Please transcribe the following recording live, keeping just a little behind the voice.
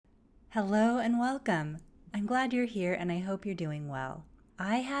Hello and welcome. I'm glad you're here and I hope you're doing well.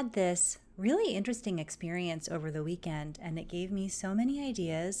 I had this really interesting experience over the weekend and it gave me so many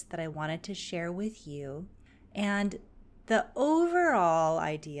ideas that I wanted to share with you. And the overall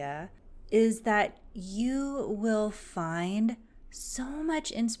idea is that you will find so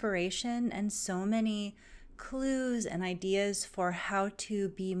much inspiration and so many clues and ideas for how to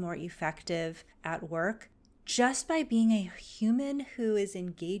be more effective at work just by being a human who is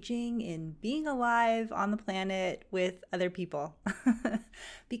engaging in being alive on the planet with other people.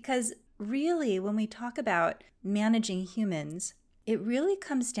 Because really, when we talk about managing humans, it really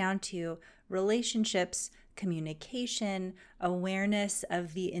comes down to relationships, communication, awareness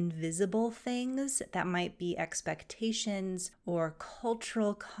of the invisible things that might be expectations or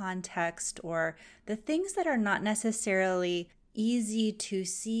cultural context or the things that are not necessarily easy to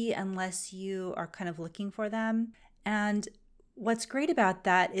see unless you are kind of looking for them. And what's great about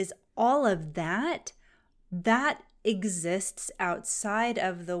that is all of that exists outside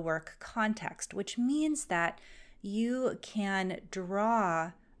of the work context, which means that you can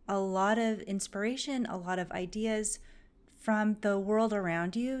draw a lot of inspiration, a lot of ideas from the world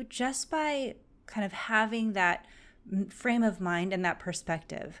around you just by kind of having that frame of mind and that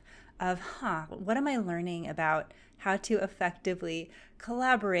perspective of, what am I learning about how to effectively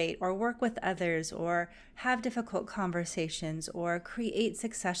collaborate or work with others or have difficult conversations or create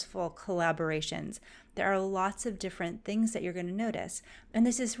successful collaborations. There are lots of different things that you're going to notice. And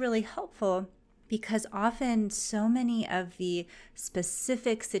this is really helpful because often so many of the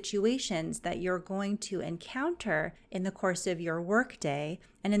specific situations that you're going to encounter in the course of your workday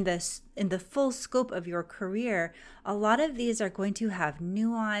and in the full scope of your career, a lot of these are going to have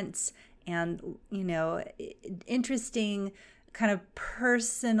nuance and, interesting kind of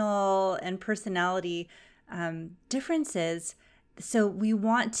personal and personality differences. So we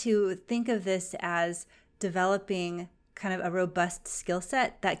want to think of this as developing kind of a robust skill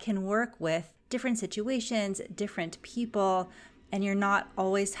set that can work with different situations, different people, and you're not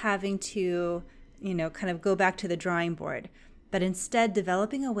always having to, kind of go back to the drawing board, but instead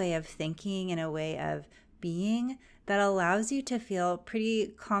developing a way of thinking and a way of being that allows you to feel pretty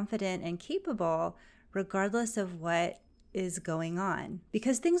confident and capable regardless of what is going on.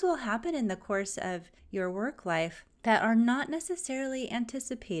 Because things will happen in the course of your work life that are not necessarily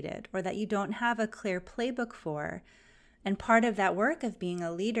anticipated or that you don't have a clear playbook for. And part of that work of being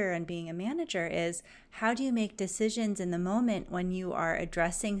a leader and being a manager is how do you make decisions in the moment when you are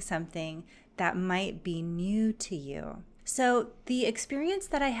addressing something that might be new to you? So the experience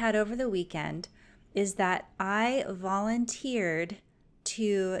that I had over the weekend is that I volunteered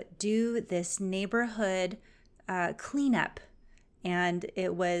to do this neighborhood cleanup. And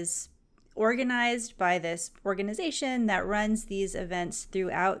it was organized by this organization that runs these events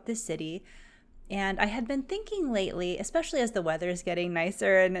throughout the city. And I had been thinking lately, especially as the weather is getting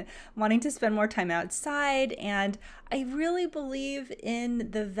nicer and wanting to spend more time outside. And I really believe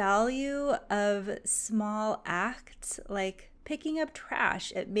in the value of small acts like picking up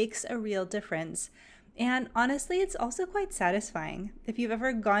trash. It makes a real difference. And honestly, it's also quite satisfying. If you've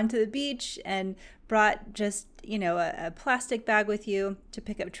ever gone to the beach and brought just, a plastic bag with you to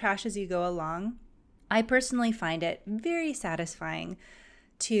pick up trash as you go along, I personally find it very satisfying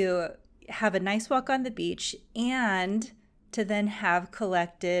to have a nice walk on the beach and to then have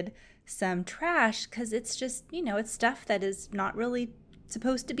collected some trash because it's just, it's stuff that is not really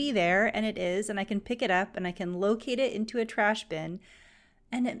supposed to be there and it is, and I can pick it up and I can locate it into a trash bin,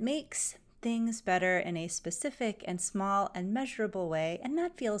 and it makes things better in a specific and small and measurable way, and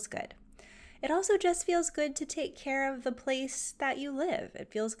that feels good. It also just feels good to take care of the place that you live.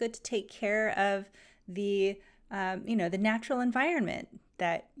 It feels good to take care of the the natural environment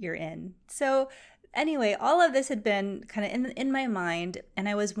that you're in. So anyway, all of this had been kind of in my mind, and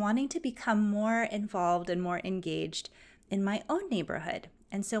I was wanting to become more involved and more engaged in my own neighborhood.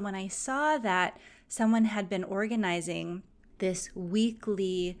 And so when I saw that someone had been organizing this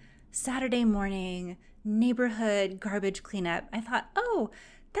weekly Saturday morning neighborhood garbage cleanup, I thought,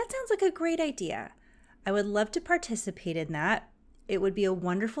 that sounds like a great idea. I would love to participate in that. It would be a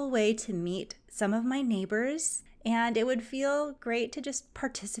wonderful way to meet some of my neighbors, and it would feel great to just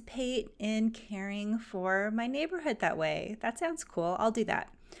participate in caring for my neighborhood that way. That sounds cool. I'll do that.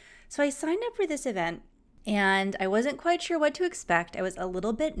 So I signed up for this event, and I wasn't quite sure what to expect. I was a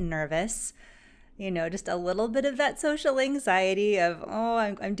little bit nervous, just a little bit of that social anxiety of,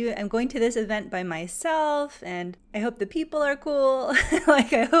 I'm going to this event by myself, and I hope the people are cool.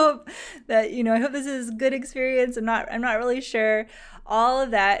 I hope that, I hope this is a good experience. I'm not really sure. All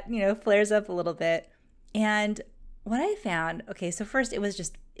of that, flares up a little bit. And what I found, so first it was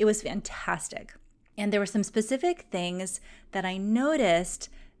just It was fantastic. And there were some specific things that I noticed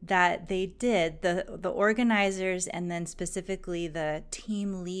that they did, the organizers and then specifically the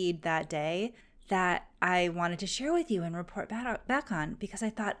team lead that day, that I wanted to share with you and report back on, because I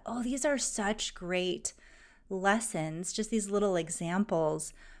thought, oh, these are such great lessons, just these little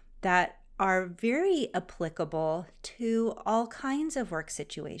examples that are very applicable to all kinds of work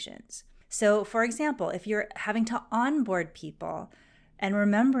situations. So, for example, if you're having to onboard people and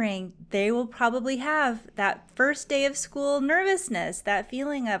remembering they will probably have that first day of school nervousness, that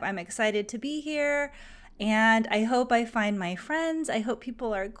feeling of I'm excited to be here and I hope I find my friends. I hope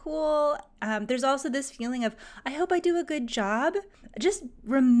people are cool. There's also this feeling of I hope I do a good job. Just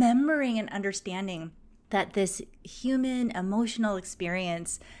remembering and understanding that this human emotional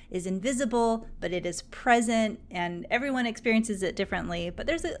experience is invisible, but it is present and everyone experiences it differently. But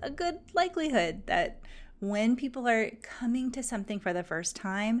there's a good likelihood that when people are coming to something for the first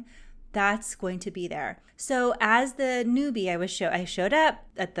time, that's going to be there. So as the newbie, I showed up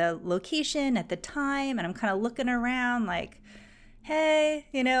at the location at the time, and I'm kind of looking around like, hey,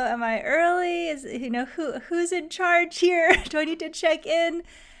 am I early? Who's in charge here? Do I need to check in?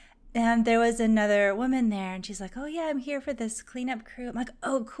 And there was another woman there, and she's like, oh yeah, I'm here for this cleanup crew. I'm like,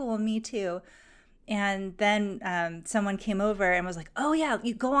 oh cool, me too. And then someone came over and was like, oh yeah,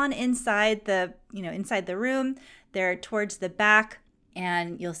 you go on inside the room. They're towards the back,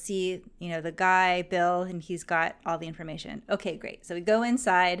 and you'll see, the guy, Bill, and he's got all the information. Okay, great. So we go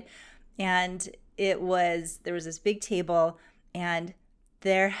inside, and there was this big table, and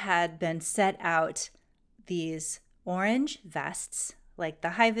there had been set out these orange vests, like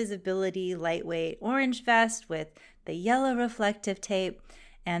the high visibility, lightweight orange vest with the yellow reflective tape.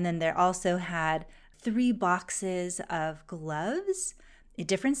 And then there also had 3 boxes of gloves in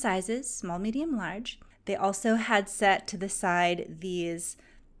different sizes, small, medium, large. They also had set to the side these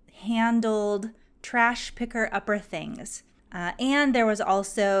handled trash picker upper things. And there was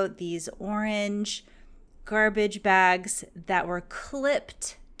also these orange garbage bags that were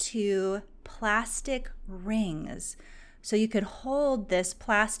clipped to plastic rings. So you could hold this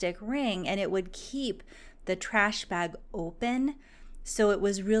plastic ring and it would keep the trash bag open. So it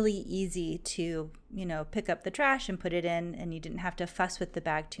was really easy to, pick up the trash and put it in, and you didn't have to fuss with the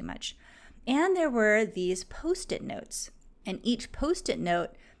bag too much. And there were these Post-it notes, and each Post-it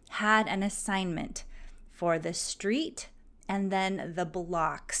note had an assignment for the street and then the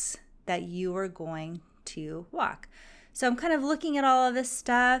blocks that you were going to walk. So I'm kind of looking at all of this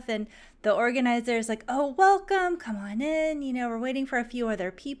stuff, and the organizer is like, oh, welcome, come on in. We're waiting for a few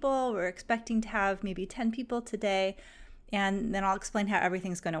other people. We're expecting to have maybe 10 people today, and then I'll explain how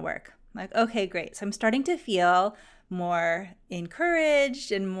everything's going to work. I'm like, okay, great. So I'm starting to feel more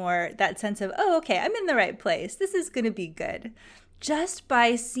encouraged and more that sense of, oh, okay, I'm in the right place. This is going to be good. Just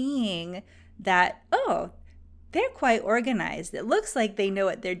by seeing that, oh, they're quite organized. It looks like they know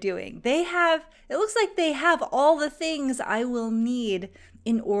what they're doing. It looks like they have all the things I will need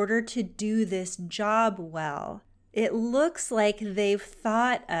in order to do this job well. It looks like they've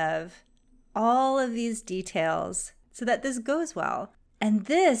thought of all of these details so that this goes well. And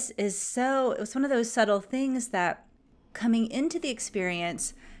it was one of those subtle things that coming into the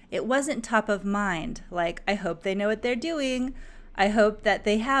experience, it wasn't top of mind. Like, I hope they know what they're doing. I hope that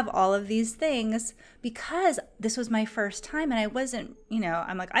they have all of these things, because this was my first time and I wasn't,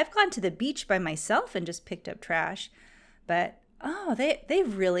 I'm like, I've gone to the beach by myself and just picked up trash, but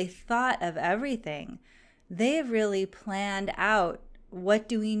they've really thought of everything. They've really planned out, what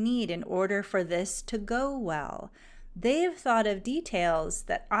do we need in order for this to go well? They've thought of details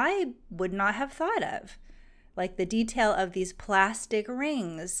that I would not have thought of, like the detail of these plastic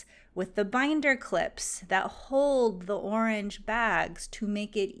rings with the binder clips that hold the orange bags to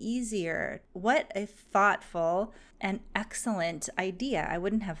make it easier. What a thoughtful and excellent idea. I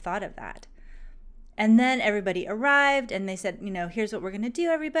wouldn't have thought of that. And then everybody arrived and they said, here's what we're going to do,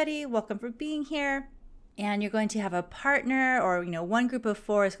 everybody. Welcome for being here. And you're going to have a partner, or, one group of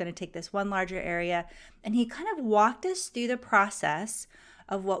 4 is going to take this one larger area. And he kind of walked us through the process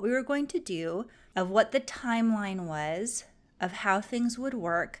of what we were going to do, of what the timeline was, of how things would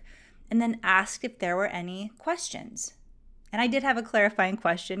work, and then asked if there were any questions. And I did have a clarifying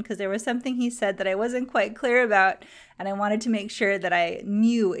question because there was something he said that I wasn't quite clear about, and I wanted to make sure that I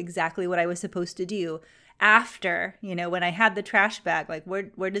knew exactly what I was supposed to do after, when I had the trash bag. Like,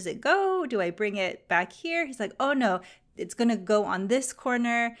 where does it go? Do I bring it back here? He's like, oh no, it's going to go on this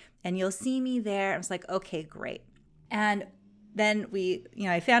corner and you'll see me there. I was like, okay, great. And then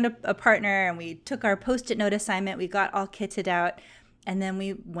I found a partner and we took our Post-it note assignment. We got all kitted out. And then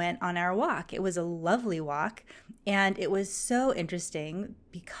we went on our walk. It was a lovely walk. And it was so interesting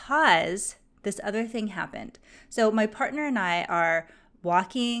because this other thing happened. So my partner and I are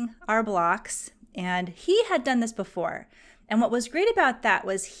walking our blocks, and he had done this before. And what was great about that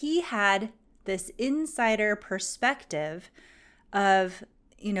was he had this insider perspective of,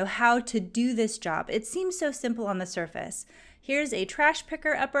 how to do this job. It seems so simple on the surface. Here's a trash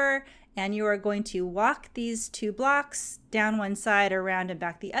picker upper, and you are going to walk these 2 blocks down one side, around and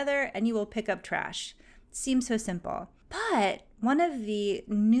back the other, and you will pick up trash. Seems so simple. But one of the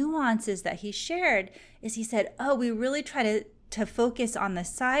nuances that he shared is he said, we really try to focus on the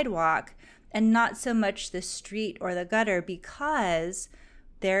sidewalk and not so much the street or the gutter, because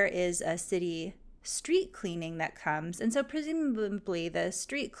there is a city street cleaning that comes. And so presumably the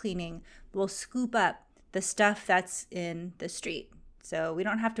street cleaning will scoop up the stuff that's in the street. So we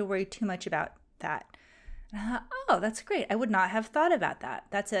don't have to worry too much about that. And I thought, that's great. I would not have thought about that.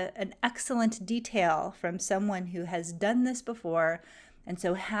 That's an excellent detail from someone who has done this before and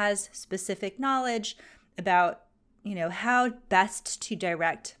so has specific knowledge about, how best to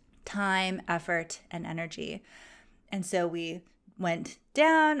direct time, effort, and energy. And so we went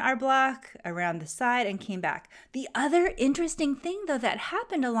down our block, around the side, and came back. The other interesting thing, though, that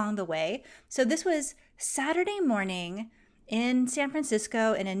happened along the way, so this was Saturday morning in San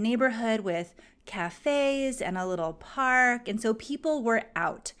Francisco in a neighborhood with cafes and a little park. And so people were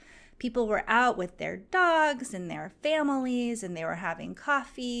out. People were out with their dogs and their families, and they were having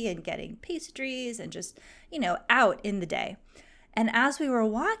coffee and getting pastries and just, out in the day. And as we were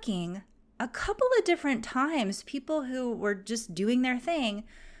walking, a couple of different times, people who were just doing their thing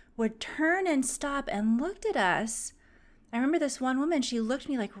would turn and stop and looked at us. I remember this one woman, she looked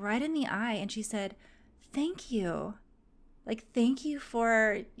me like right in the eye and she said, "Thank you. Thank you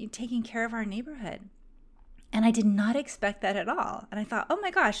for taking care of our neighborhood." And I did not expect that at all. And I thought, oh my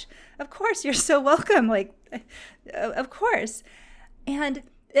gosh, of course, you're so welcome. Of course. And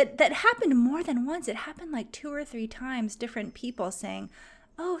that happened more than once. It happened 2 or 3 times, different people saying,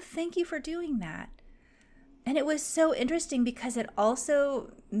 "Oh, thank you for doing that." And it was so interesting because it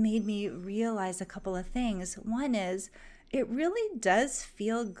also made me realize a couple of things. One is, it really does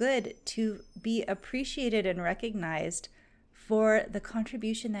feel good to be appreciated and recognized for the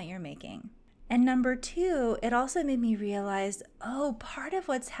contribution that you're making. And number 2, it also made me realize, part of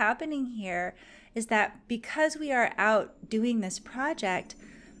what's happening here is that because we are out doing this project,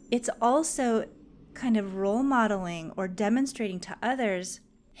 it's also kind of role modeling or demonstrating to others,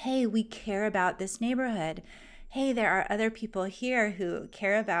 hey, we care about this neighborhood. Hey, there are other people here who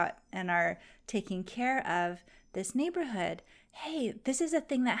care about and are taking care of this neighborhood. Hey, this is a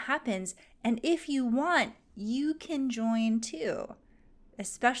thing that happens. And if you want, you can join too,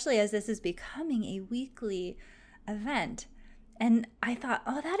 especially as this is becoming a weekly event. And I thought,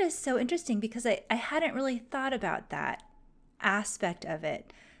 that is so interesting because I hadn't really thought about that aspect of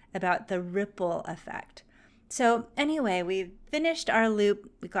it, about the ripple effect. So anyway, we finished our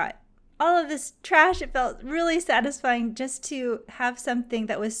loop. We got all of this trash. It felt really satisfying just to have something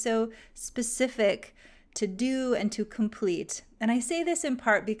that was so specific to do and to complete. And I say this in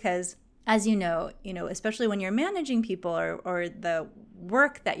part because, as you know, especially when you're managing people or the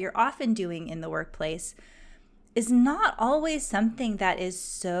work that you're often doing in the workplace is not always something that is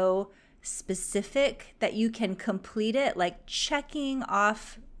so specific that you can complete it, like checking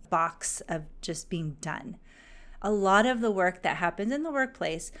off box of just being done. A lot of the work that happens in the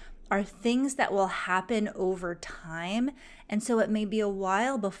workplace are things that will happen over time. And so it may be a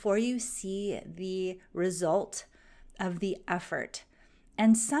while before you see the result of the effort.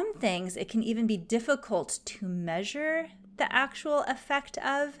 And some things it can even be difficult to measure the actual effect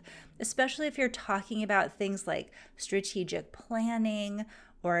of, especially if you're talking about things like strategic planning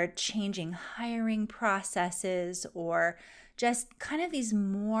or changing hiring processes or just kind of these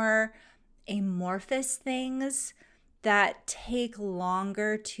more amorphous things that take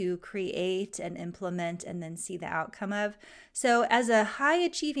longer to create and implement and then see the outcome of. So as a high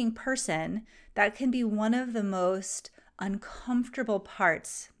achieving person, that can be one of the most uncomfortable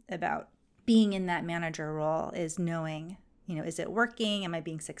parts about being in that manager role is knowing, is it working? Am I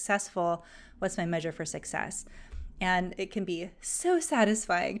being successful? What's my measure for success? And it can be so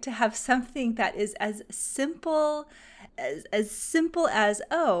satisfying to have something that is as simple as,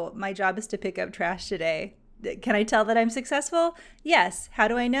 oh, my job is to pick up trash today. Can I tell that I'm successful? Yes. How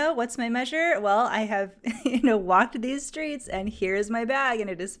do I know? What's my measure? Well, I have, walked these streets and here is my bag and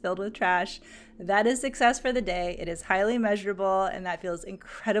it is filled with trash. That is success for the day. It is highly measurable and that feels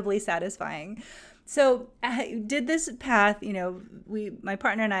incredibly satisfying. So I did this path, my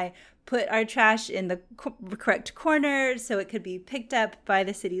partner and I put our trash in the correct corner so it could be picked up by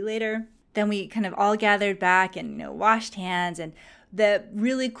the city later. Then we kind of all gathered back and, washed hands. And the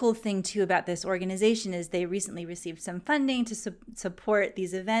really cool thing too about this organization is they recently received some funding to support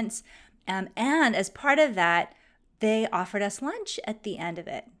these events. And as part of that, they offered us lunch at the end of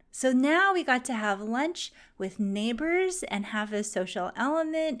it. So now we got to have lunch with neighbors and have this social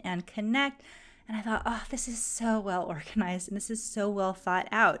element and connect. And I thought, oh, this is so well organized and this is so well thought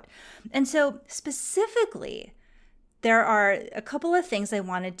out. And so specifically, there are a couple of things I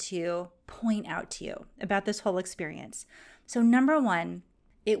wanted to point out to you about this whole experience. So number one,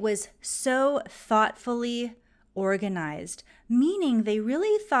 it was so thoughtfully organized, meaning they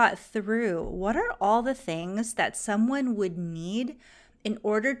really thought through what are all the things that someone would need in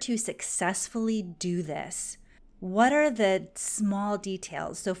order to successfully do this. What are the small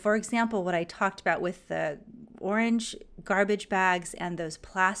details? So for example, what I talked about with the orange garbage bags and those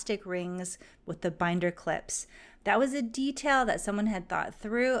plastic rings with the binder clips, that was a detail that someone had thought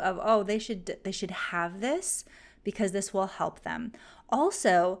through of, oh, they should have this because this will help them.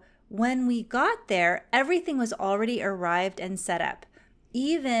 Also, when we got there, everything was already arrived and set up,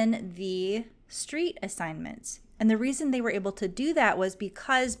 even the street assignments. And the reason they were able to do that was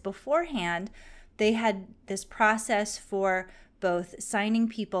because beforehand, they had this process for both signing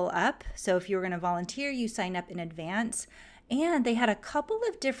people up. So if you were going to volunteer, you sign up in advance. And they had a couple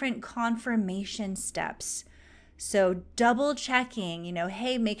of different confirmation steps. So double checking,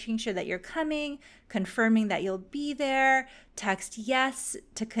 hey, making sure that you're coming, confirming that you'll be there, text yes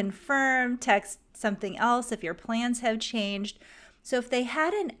to confirm, text something else if your plans have changed. So if they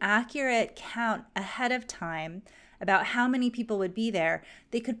had an accurate count ahead of time about how many people would be there,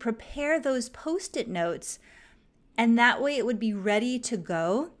 they could prepare those Post-it notes, and that way it would be ready to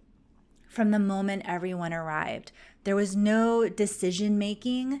go from the moment everyone arrived. There was no decision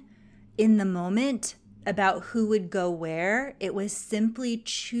making in the moment about who would go where. It was simply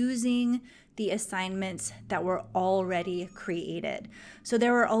choosing the assignments that were already created. So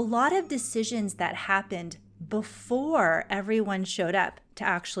there were a lot of decisions that happened before everyone showed up to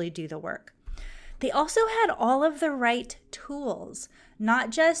actually do the work. They also had all of the right tools,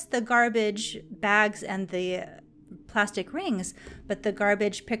 not just the garbage bags and the plastic rings, but the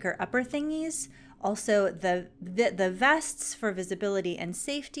garbage picker upper thingies, also the vests for visibility and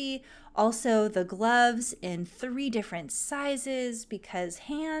safety, also the gloves in 3 different sizes because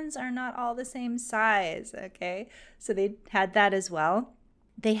hands are not all the same size, okay? So they had that as well.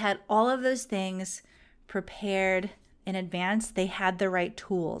 They had all of those things prepared in advance. They had the right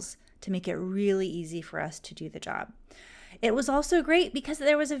tools to make it really easy for us to do the job. It was also great because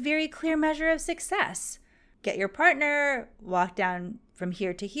there was a very clear measure of success. Get your partner, walk down from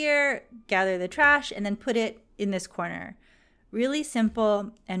here to here, gather the trash, and then put it in this corner. Really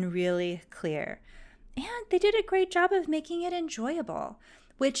simple and really clear. And they did a great job of making it enjoyable,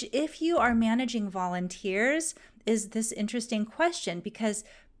 which if you are managing volunteers is this interesting question because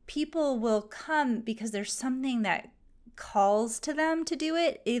people will come because there's something that calls to them to do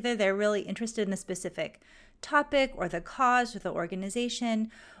it. Either they're really interested in a specific topic or the cause or the organization,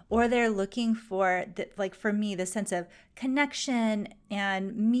 or they're looking for, like for me, the sense of connection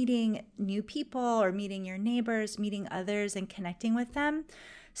and meeting new people or meeting your neighbors, meeting others and connecting with them.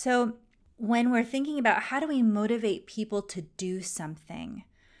 So when we're thinking about how do we motivate people to do something,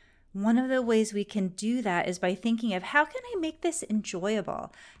 one of the ways we can do that is by thinking of how can I make this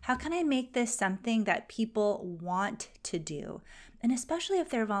enjoyable? How can I make this something that people want to do? And especially if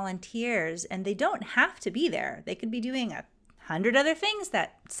they're volunteers and they don't have to be there. They could be doing 100 other things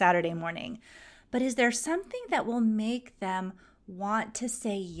that Saturday morning. But is there something that will make them want to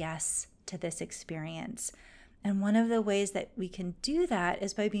say yes to this experience? And one of the ways that we can do that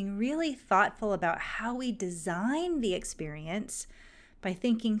is by being really thoughtful about how we design the experience, by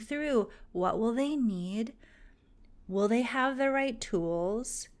thinking through what will they need? Will they have the right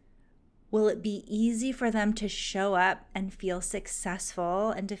tools? Will it be easy for them to show up and feel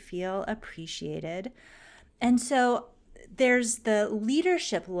successful and to feel appreciated? And so there's the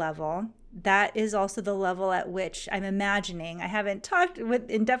leadership level. That is also the level at which I'm imagining. I haven't talked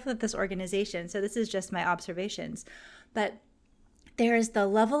in depth with this organization, so this is just my observations. But there is the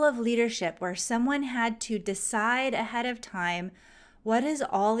level of leadership where someone had to decide ahead of time what is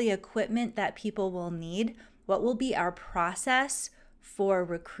all the equipment that people will need, what will be our process for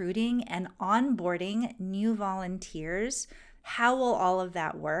recruiting and onboarding new volunteers. How will all of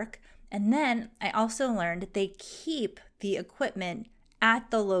that work? And then I also learned they keep the equipment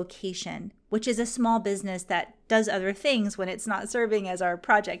at the location, which is a small business that does other things when it's not serving as our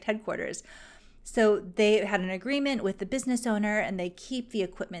project headquarters. So they had an agreement with the business owner and they keep the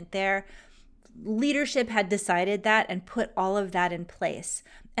equipment there. Leadership had decided that and put all of that in place.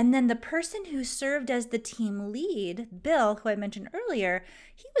 And then the person who served as the team lead, Bill, who I mentioned earlier,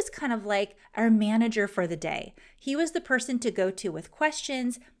 he was kind of like our manager for the day. He was the person to go to with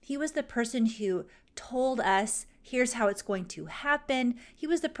questions. He was the person who told us, here's how it's going to happen. He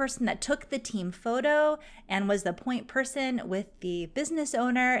was the person that took the team photo and was the point person with the business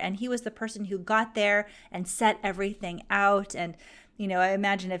owner. And he was the person who got there and set everything out. And I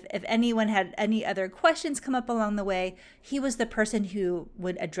imagine if anyone had any other questions come up along the way, he was the person who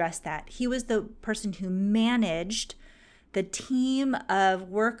would address that. He was the person who managed the team of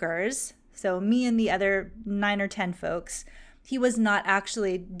workers, so me and the other 9 or 10 folks. He was not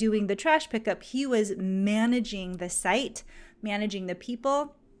actually doing the trash pickup. He was managing the site, managing the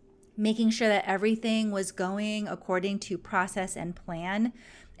people, making sure that everything was going according to process and plan.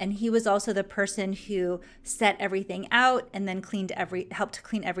 And he was also the person who set everything out and then helped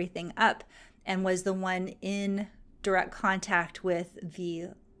clean everything up and was the one in direct contact with the,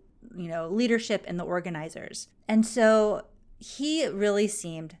 leadership and the organizers. And so he really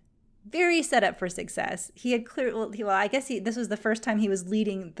seemed very set up for success. He had this was the first time he was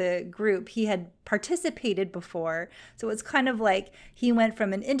leading the group. He had participated before. So it's kind of like he went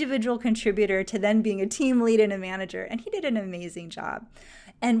from an individual contributor to then being a team lead and a manager. And he did an amazing job.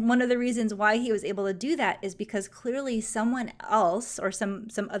 And one of the reasons why he was able to do that is because clearly someone else or some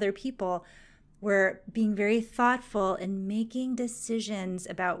other people were being very thoughtful in making decisions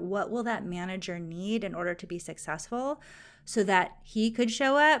about what will that manager need in order to be successful so that he could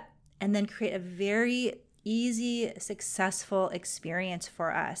show up and then create a very easy, successful experience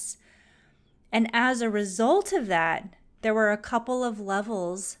for us. And as a result of that, there were a couple of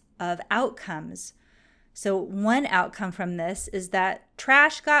levels of outcomes. So one outcome from this is that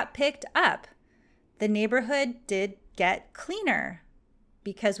trash got picked up. The neighborhood did get cleaner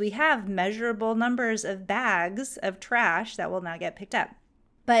because we have measurable numbers of bags of trash that will now get picked up.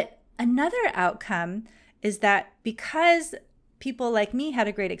 But another outcome is that because people like me had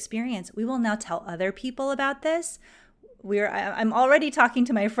a great experience, we will now tell other people about this. I'm already talking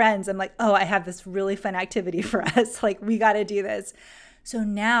to my friends. I'm like, oh, I have this really fun activity for us. Like, we got to do this. So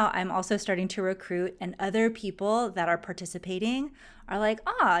now I'm also starting to recruit, and other people that are participating are like,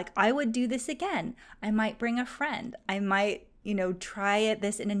 I would do this again. I might bring a friend. I might, try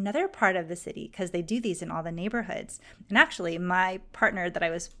this in another part of the city because they do these in all the neighborhoods. And actually, my partner that I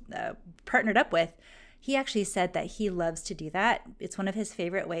was partnered up with, he actually said that he loves to do that. It's one of his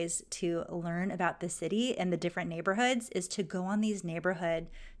favorite ways to learn about the city and the different neighborhoods is to go on these neighborhood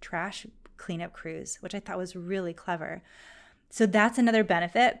trash cleanup crews, which I thought was really clever. So that's another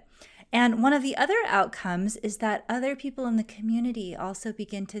benefit. And one of the other outcomes is that other people in the community also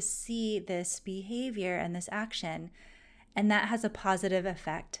begin to see this behavior and this action, and that has a positive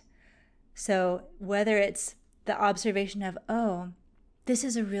effect. So whether it's the observation of, oh, this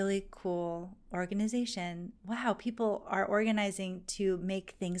is a really cool organization. Wow, people are organizing to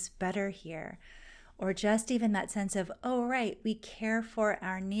make things better here. Or just even that sense of, oh, right, we care for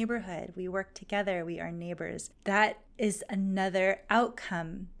our neighborhood. We work together. We are neighbors. That is another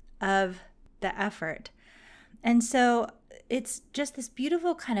outcome of the effort. And so it's just this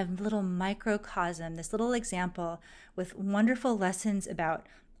beautiful kind of little microcosm, this little example with wonderful lessons about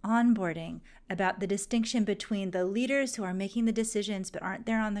onboarding, about the distinction between the leaders who are making the decisions but aren't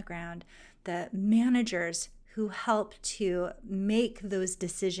there on the ground, the managers who help to make those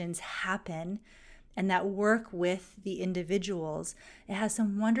decisions happen, and that work with the individuals. It has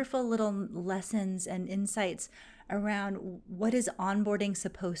some wonderful little lessons and insights around what is onboarding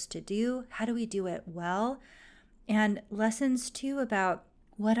supposed to do, how do we do it well, and lessons too about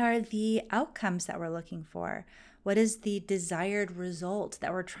what are the outcomes that we're looking for, what is the desired result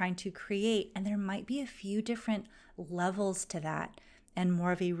that we're trying to create, and there might be a few different levels to that and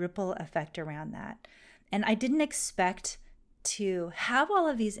more of a ripple effect around that. And I didn't expect to have all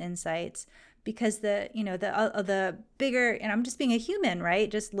of these insights because the bigger, and I'm just being a human, right?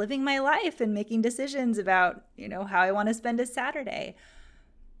 Just living my life and making decisions about, how I want to spend a Saturday.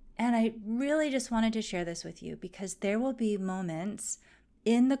 And I really just wanted to share this with you because there will be moments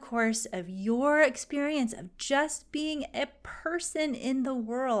in the course of your experience of just being a person in the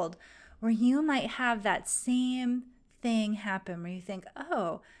world where you might have that same thing happen where you think,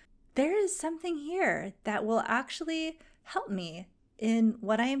 oh, there is something here that will actually help me in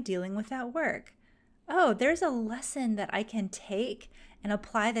what I am dealing with at work. Oh, there's a lesson that I can take and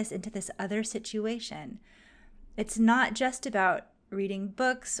apply this into this other situation. It's not just about reading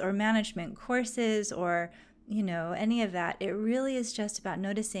books or management courses or, any of that. It really is just about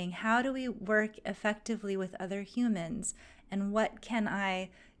noticing, how do we work effectively with other humans, and what can I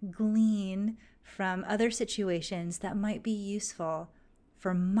glean from other situations that might be useful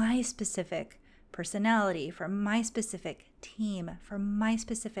for my specific personality, for my specific team, for my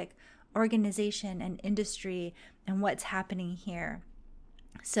specific organization and industry, and what's happening here.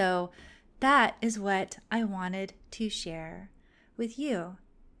 So that is what I wanted to share with you.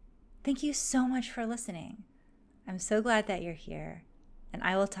 Thank you so much for listening. I'm so glad that you're here, and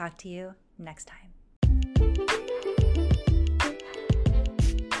I will talk to you next time.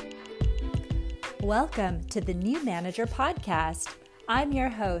 Welcome to the New Manager Podcast. I'm your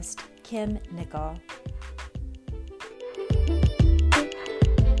host, Kim Nickel.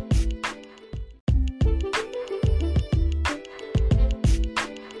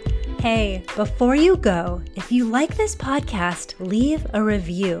 Hey, before you go, if you like this podcast, leave a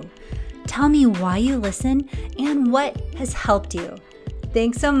review. Tell me why you listen and what has helped you.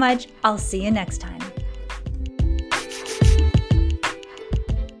 Thanks so much. I'll see you next time.